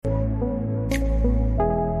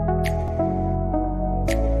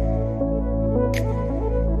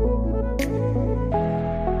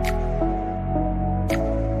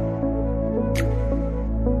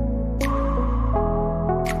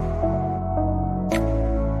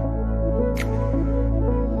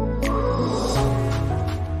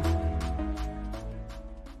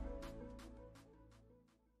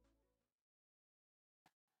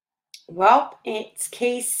Well, it's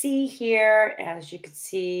Casey here. As you can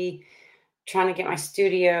see, trying to get my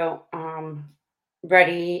studio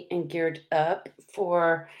ready and geared up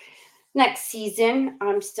for next season.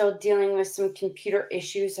 I'm still dealing with some computer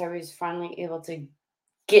issues. I was finally able to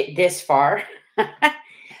get this far.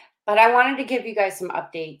 But I wanted to give you guys some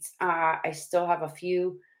updates. I still have a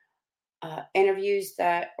few interviews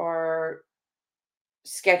that are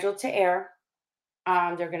scheduled to air.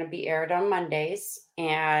 They're going to be aired on Mondays,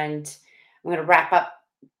 and I'm going to wrap up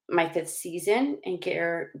my fifth season and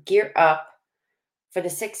gear up for the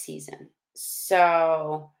sixth season.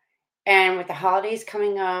 So, and with the holidays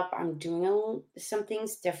coming up, I'm doing some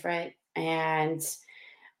things different, and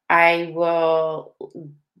I will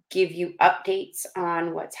give you updates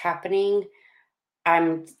on what's happening.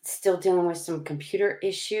 I'm still dealing with some computer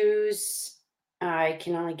issues. I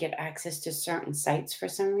can only get access to certain sites for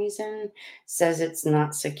some reason. Says it's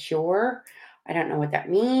not secure. I don't know what that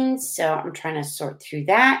means. So I'm trying to sort through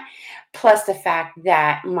that. Plus the fact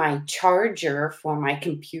that my charger for my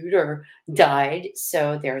computer died.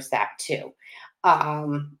 So there's that too.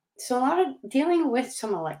 So a lot of dealing with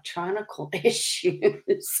some electronical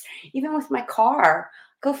issues, even with my car.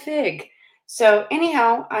 Go fig. So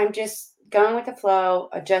anyhow, I'm just going with the flow,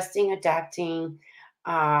 adjusting, adapting,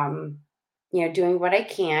 um, doing what I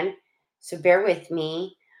can. So bear with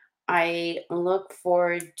me. I look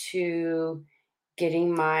forward to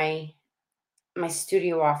getting my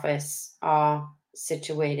studio office all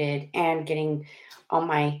situated and getting all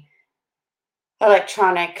my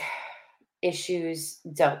electronic issues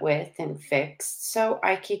dealt with and fixed so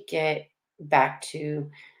I could get back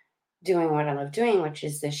to doing what I love doing, which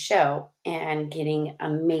is this show and getting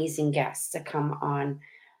amazing guests to come on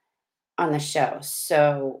the show.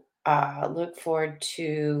 So look forward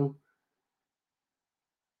to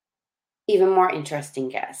even more interesting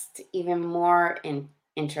guests, even more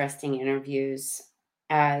interesting interviews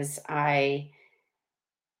as I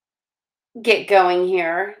get going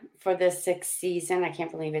here for the sixth season. I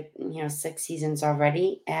can't believe it, six seasons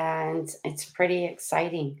already, and it's pretty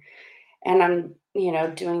exciting. And I'm,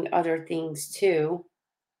 doing other things too.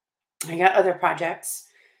 I got other projects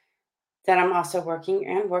that I'm also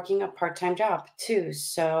working a part-time job too.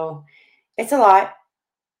 So it's a lot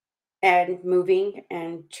and moving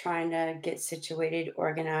and trying to get situated,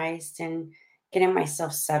 organized and getting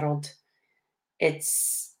myself settled.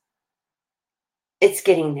 It's it's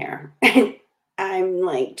getting there. I'm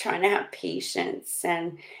like trying to have patience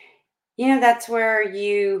and that's where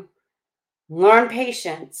you learn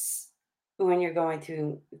patience when you're going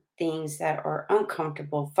through things that are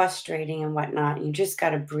uncomfortable, frustrating and whatnot. You just got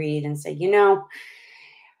to breathe and say,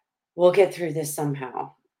 we'll get through this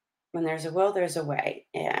somehow. When there's a will, there's a way.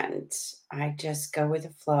 And I just go with the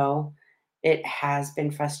flow. It has been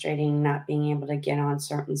frustrating not being able to get on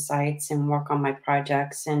certain sites and work on my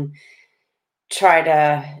projects and try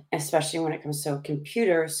to, especially when it comes to a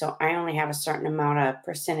computer. So I only have a certain amount of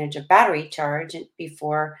percentage of battery charge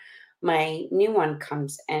before my new one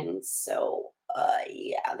comes in. So,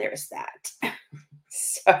 yeah, there's that.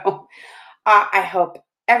 So, I hope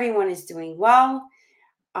everyone is doing well,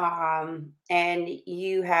 and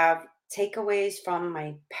you have takeaways from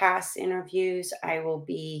my past interviews. I will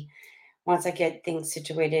be, once I get things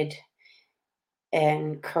situated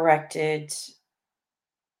and corrected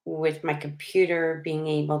with my computer, being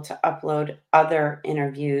able to upload other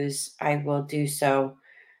interviews, I will do so.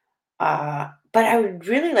 But I would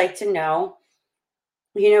really like to know,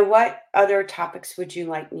 what other topics would you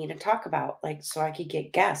like me to talk about? Like, so I could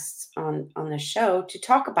get guests on the show to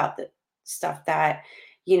talk about the stuff that,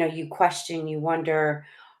 you question, you wonder,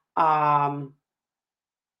 um,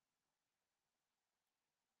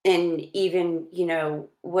 and even,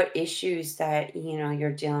 what issues that,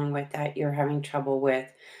 you're dealing with that you're having trouble with,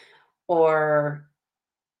 or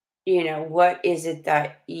what is it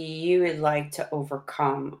that you would like to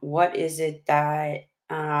overcome? What is it that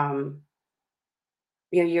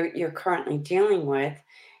you're currently dealing with?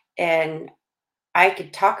 And I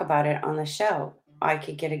could talk about it on the show. I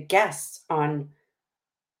could get a guest on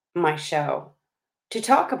my show to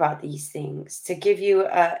talk about these things, to give you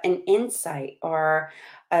an insight or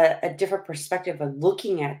a different perspective of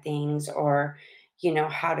looking at things, or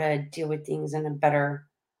how to deal with things in a better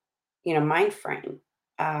mind frame.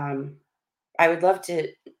 Um, I would love to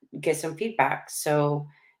get some feedback. So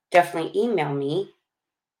definitely email me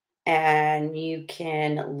and you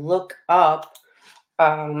can look up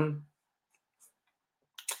um,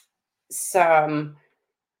 some,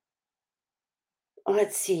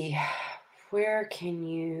 let's see, where can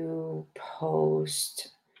you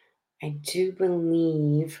post? I do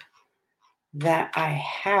believe that I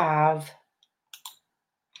have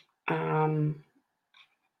um,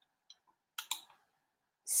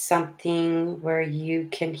 something where you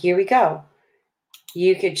can, here we go.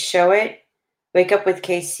 You could show it, Wake Up with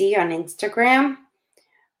KC on Instagram,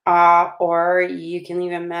 or you can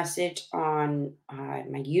leave a message on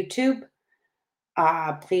my YouTube.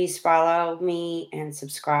 Please follow me and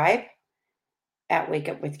subscribe at Wake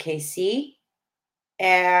Up with KC.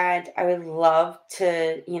 And I would love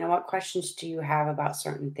to, what questions do you have about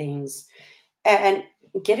certain things? And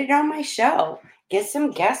get it on my show. Get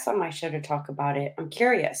some guests on my show to talk about it. I'm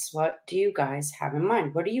curious. What do you guys have in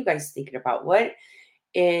mind? What are you guys thinking about? What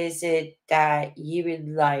is it that you would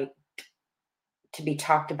like to be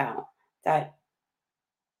talked about that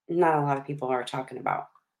not a lot of people are talking about?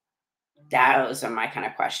 Those are my kind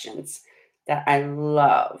of questions that I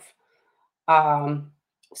love. Um,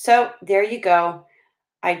 so there you go.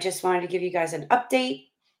 I just wanted to give you guys an update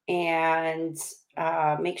and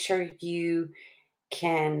make sure you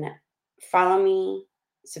can follow me,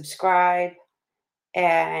 subscribe,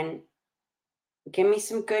 and give me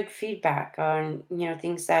some good feedback on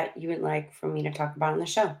things that you would like for me to talk about on the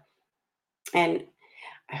show. And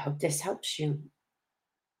I hope this helps you.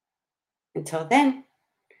 Until then,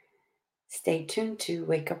 stay tuned to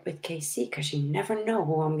Wake Up with KC because you never know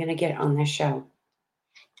who I'm going to get on this show.